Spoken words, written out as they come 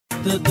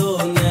मस्त दो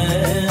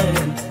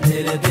नैन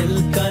मेरे दिल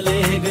का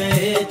ले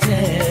गए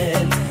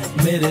चैन,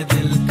 मेरे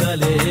दिल का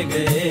ले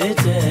गए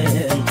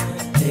चैन,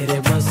 तेरे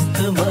मस्त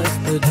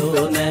मस्त दो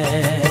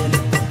नैन,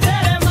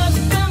 तेरे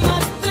मस्त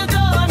मस्त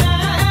दो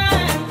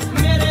नैन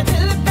मेरे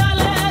दिल का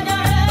ले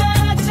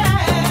गए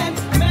चैन,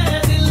 मेरे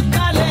दिल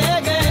का ले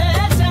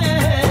गए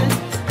चैन,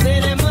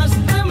 तेरे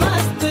मस्त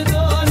मस्त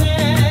दो नैन।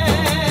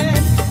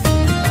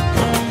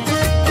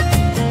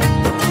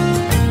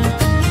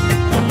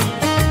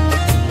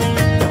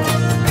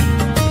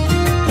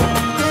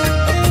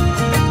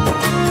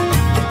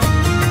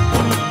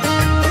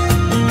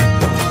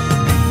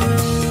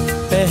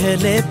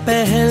 पहले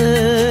पहल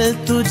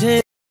तुझे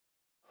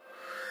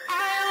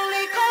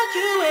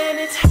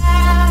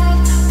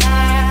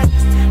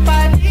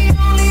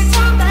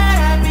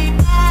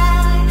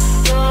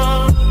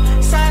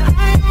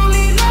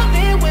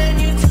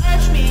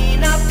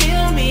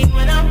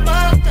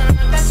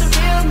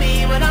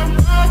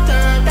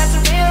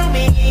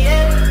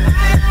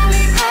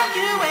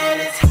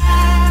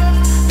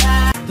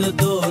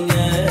दो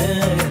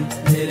नैन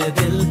मेरे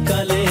दिल का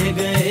ले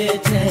गए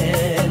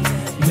चैन,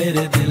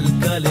 मेरे दिल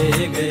का ले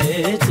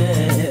गए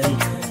चैन,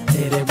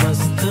 तेरे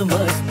मस्त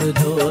मस्त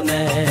दो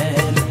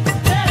नैन,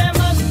 तेरे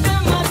मस्त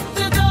मस्त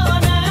दो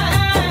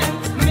नैन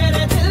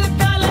मेरे दिल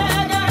का ले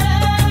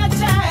गए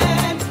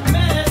चैन,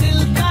 मेरे दिल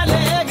का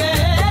ले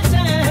गए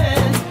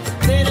चैन,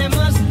 तेरे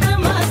मस्त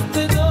मस्त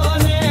दो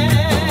नैन।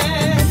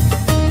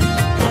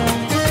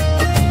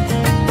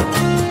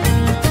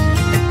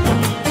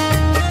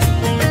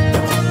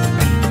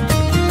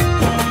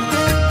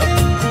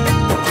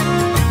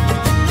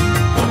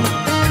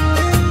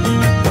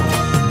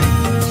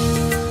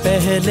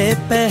 पहले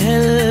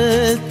पहल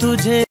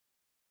तुझे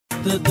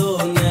दो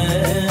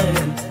नैन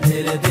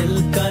मेरे दिल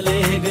का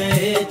ले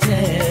गए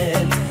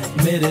चैन,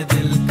 मेरे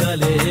दिल का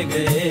ले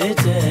गए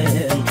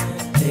चैन,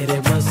 तेरे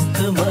मस्त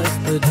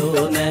मस्त दो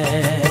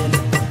नैन,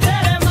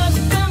 तेरे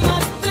मस्त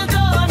मस्त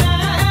दो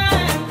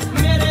नैन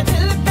मेरे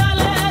दिल का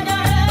ले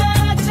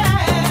गए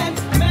चैन,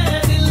 मेरे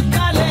दिल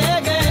का ले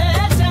गए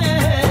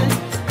चैन,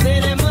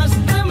 तेरे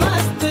मस्त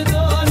मस्त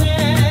दो नैन।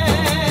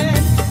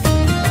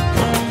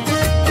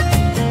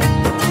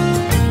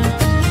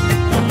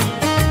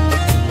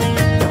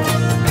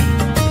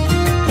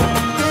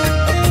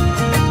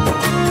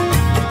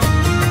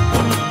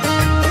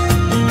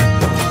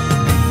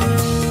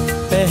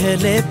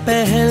 पहले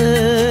पहल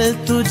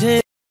तुझे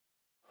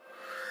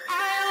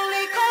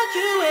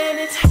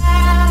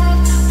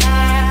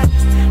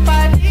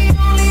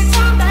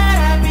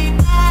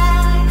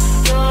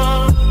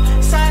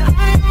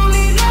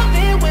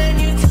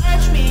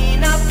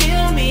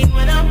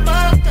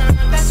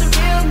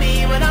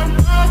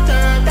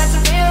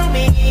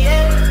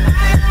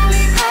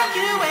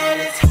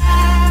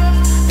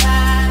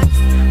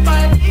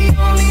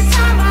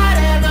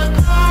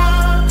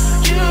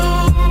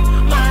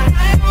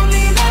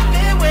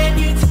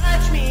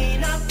Touch me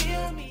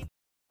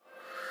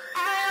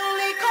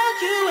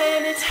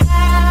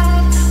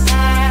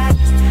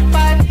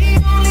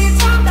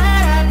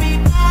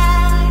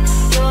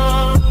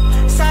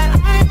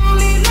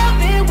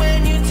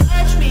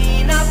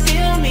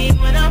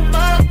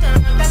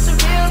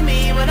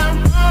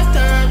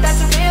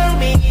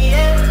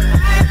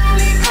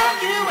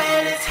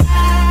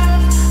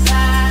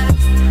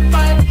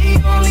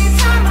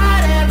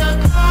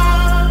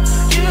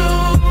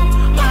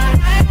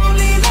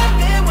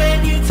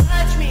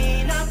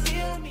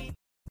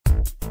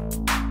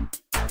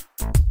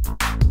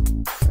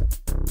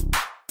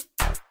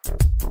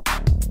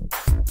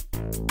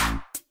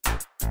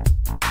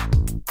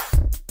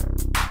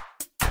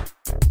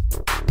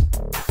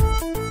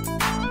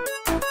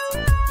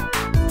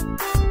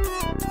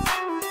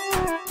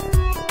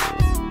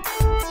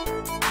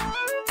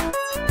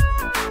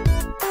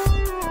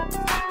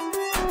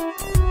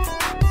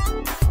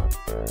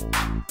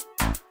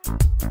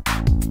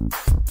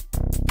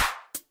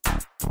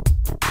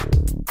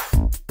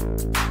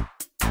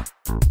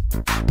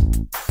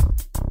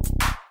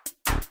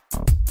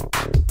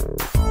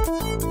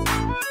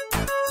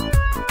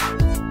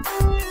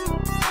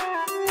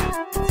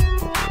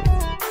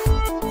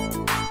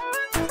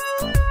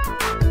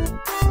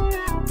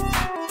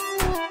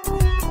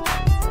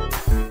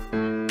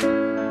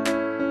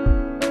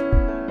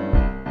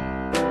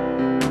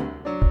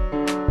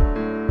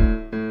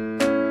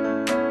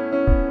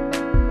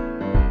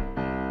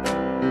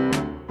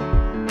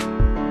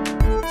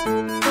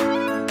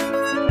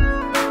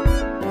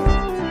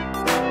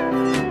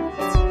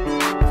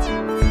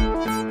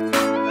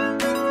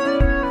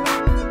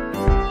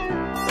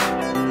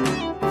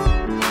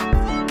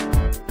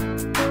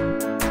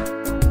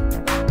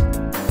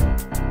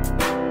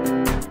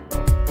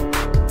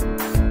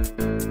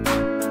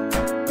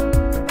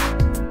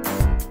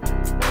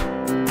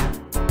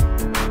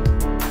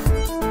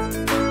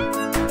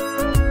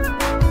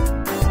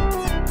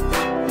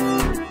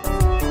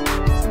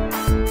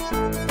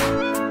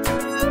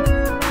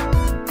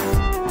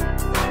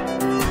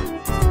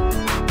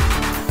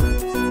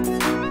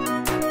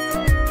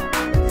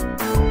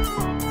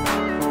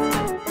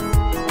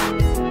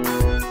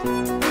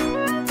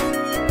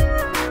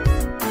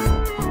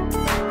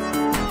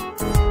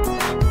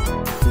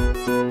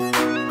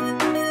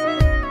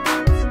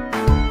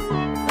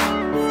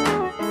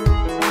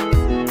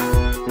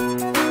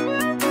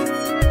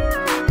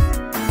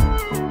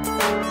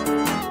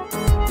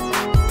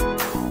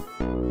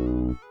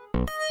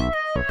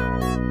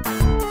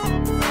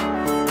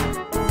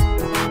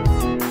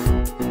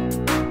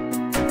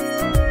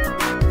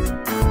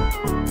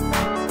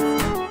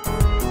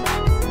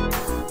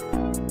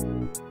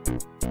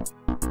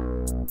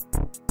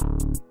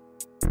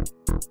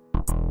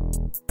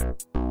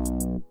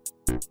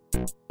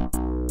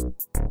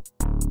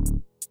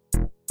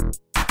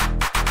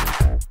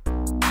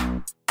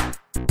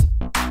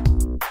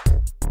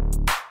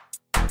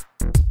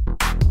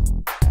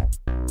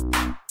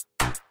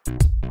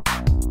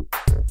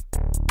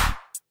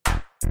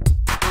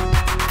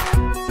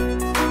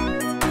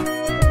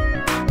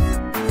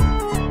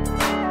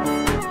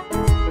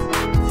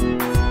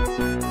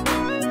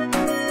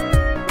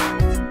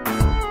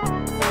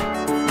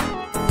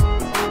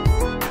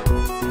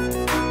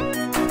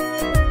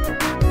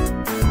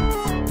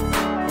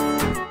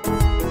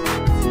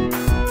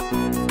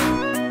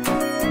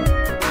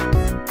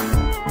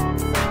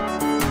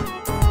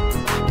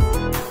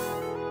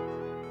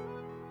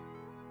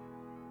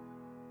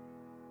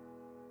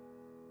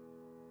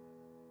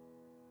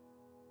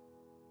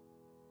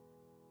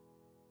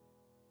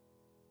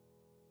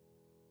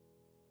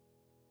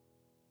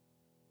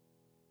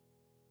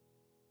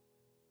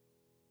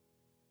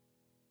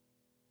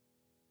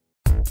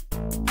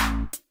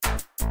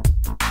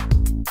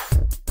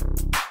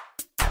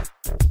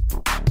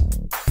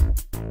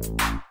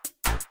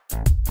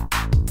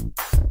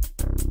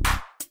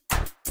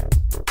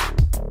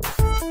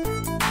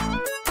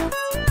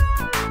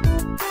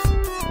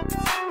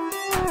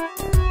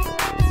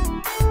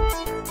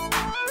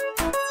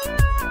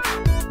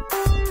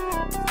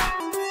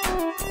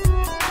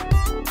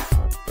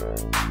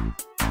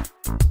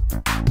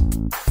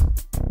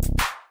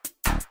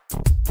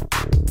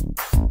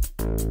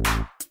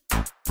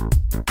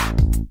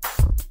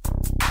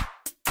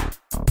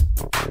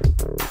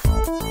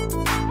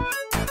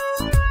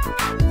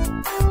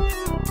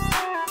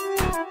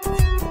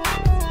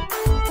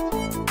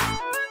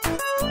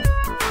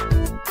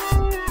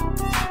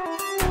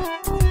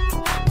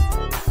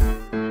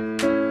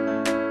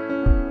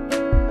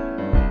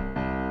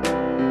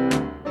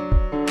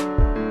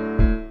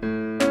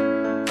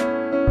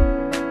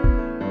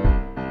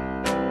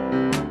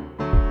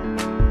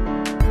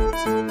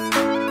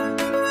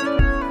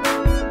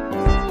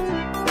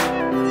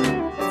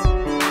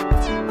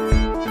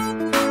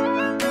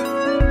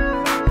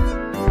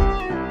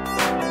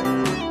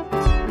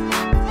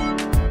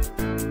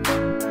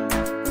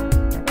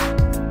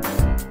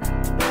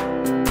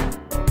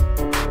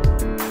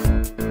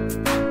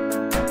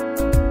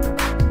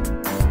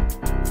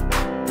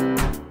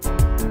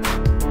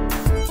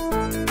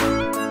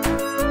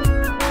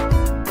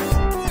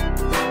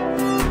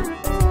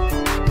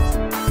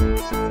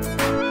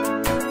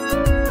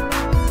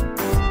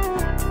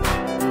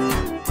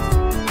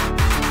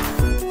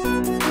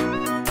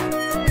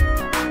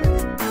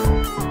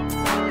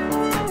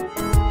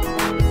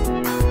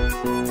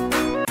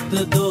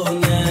दो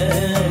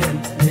नैन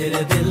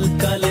मेरे दिल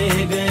का ले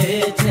गए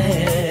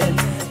चैन,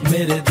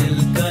 मेरे दिल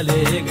का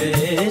ले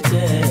गए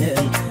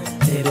चैन,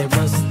 तेरे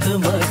मस्त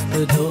मस्त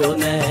दो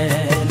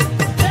नैन,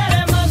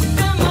 तेरे मस्त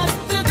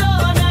मस्त दो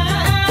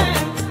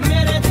नैन,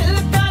 मेरे दिल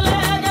का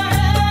ले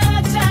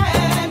गए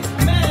चैन,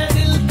 मेरे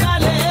दिल का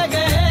ले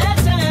गए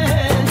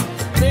चैन,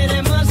 तेरे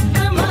मस्त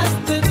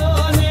मस्त दो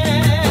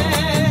नैन।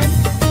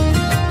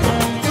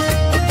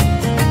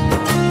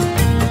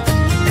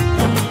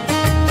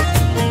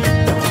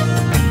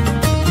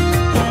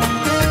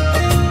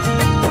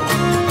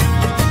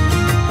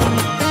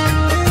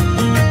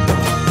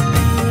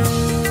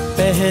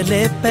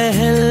 पहले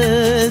पहल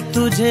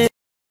तुझे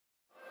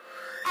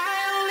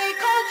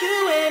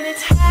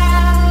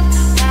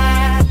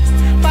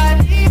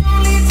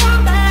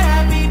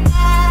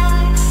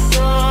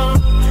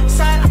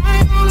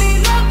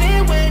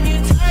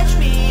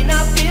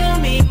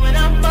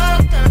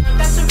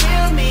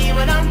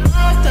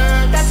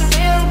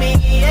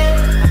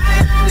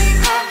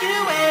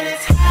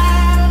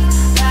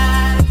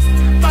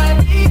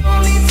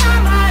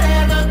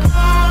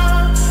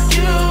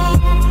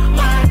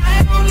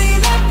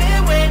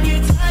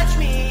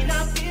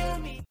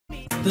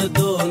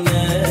दो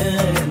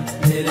नैन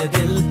मेरे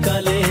दिल का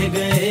ले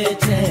गए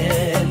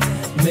चैन,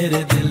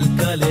 मेरे दिल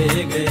का ले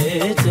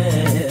गए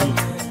चैन,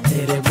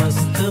 तेरे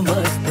मस्त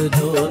मस्त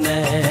दो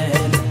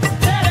नैन,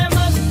 तेरे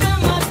मस्त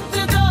मस्त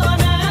दो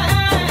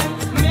नैन,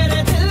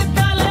 मेरे दिल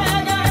का ले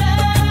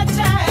गए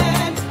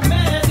चैन,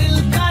 मेरे दिल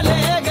का ले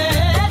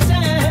गए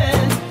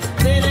चैन,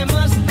 तेरे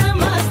मस्त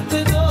मस्त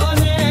दो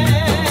नैन।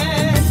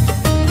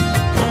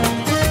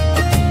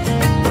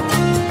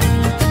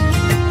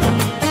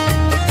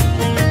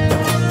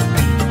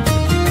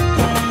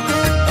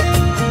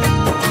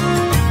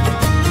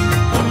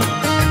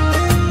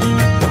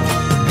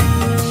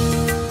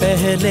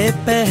 पहले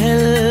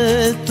पहल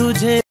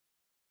तुझे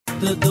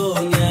दो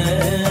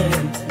नैन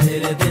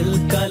मेरे दिल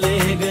का ले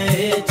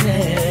गए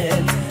चैन,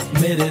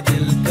 मेरे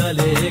दिल का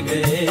ले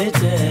गए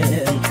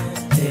चैन,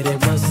 तेरे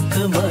मस्त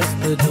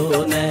मस्त दो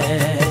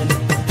नैन,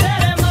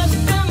 तेरे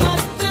मस्त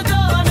मस्त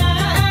दो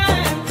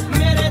नैन,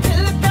 मेरे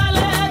दिल का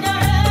ले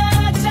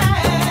गए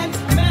चैन,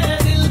 मेरे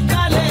दिल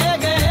का ले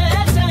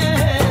गए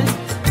चैन,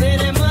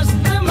 तेरे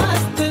मस्त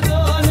मस्त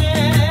दो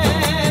नैन।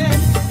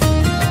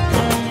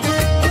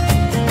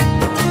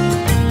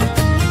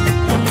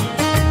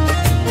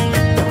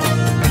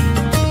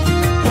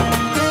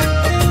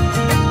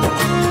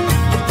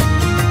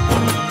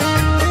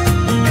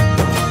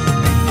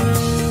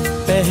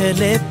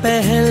 पहले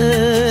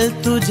पहल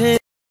तुझे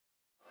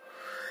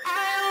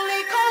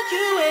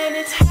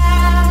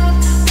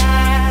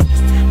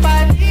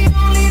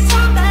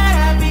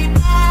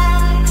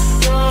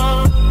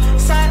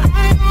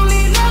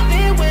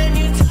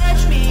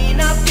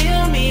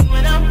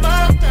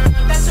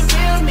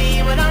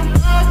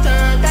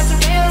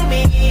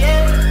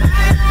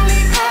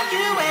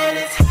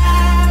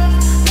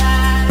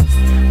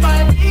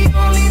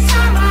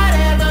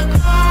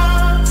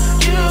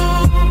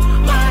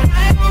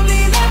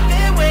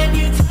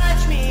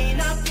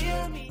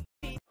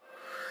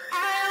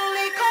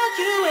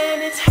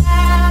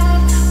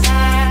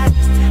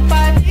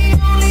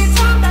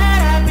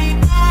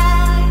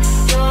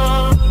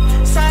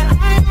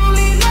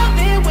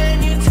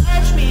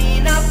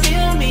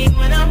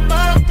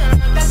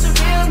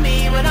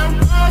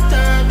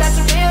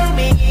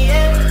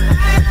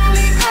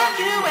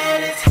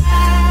when it's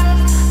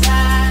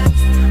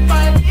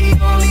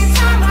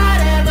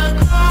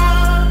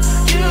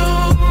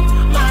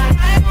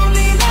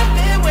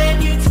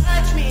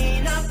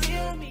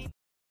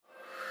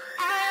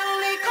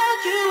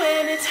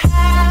it's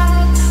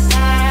half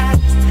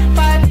past,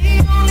 but the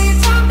only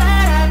time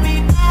that I be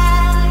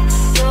by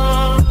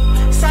your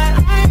side,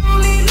 I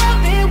only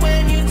love it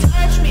when you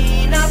touch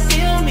me, not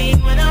feel me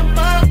when I'm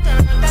fucked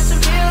up. That's a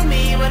real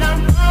me when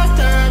I'm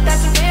fucked up.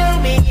 That's a real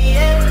me.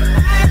 Yeah.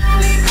 I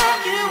only call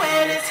you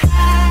when it's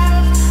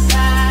half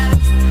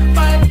past,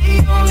 but the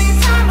only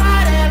time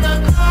I'd ever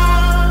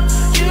call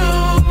you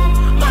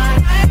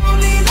mine. I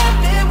only love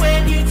it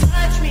when you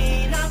touch me,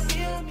 not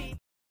feel me.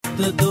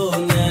 दो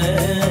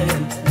नैन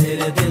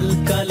मेरे दिल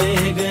का ले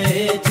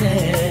गए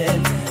चैन,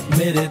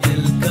 मेरे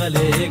दिल का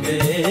ले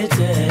गए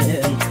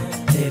चैन,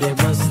 तेरे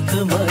मस्त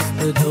मस्त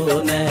दो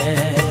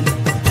नैन,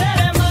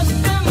 तेरे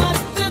मस्त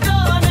मस्त दो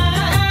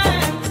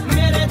नैन,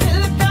 मेरे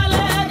दिल का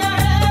ले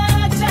गए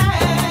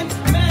चैन,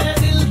 मेरे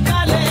दिल का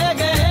ले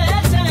गए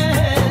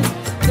चैन,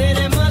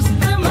 तेरे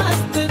मस्त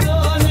मस्त दो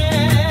नैन।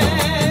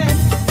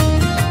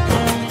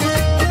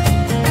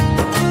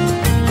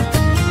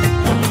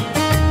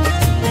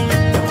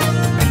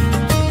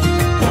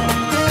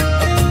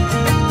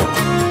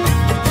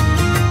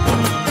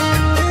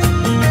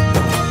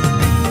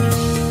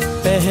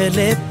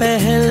 पहले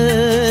पहल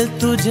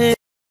तुझे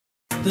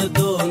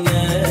दो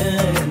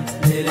नैन,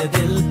 मेरे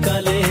दिल का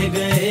ले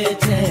गए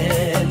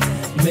चैन,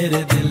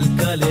 मेरे दिल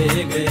का ले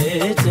गए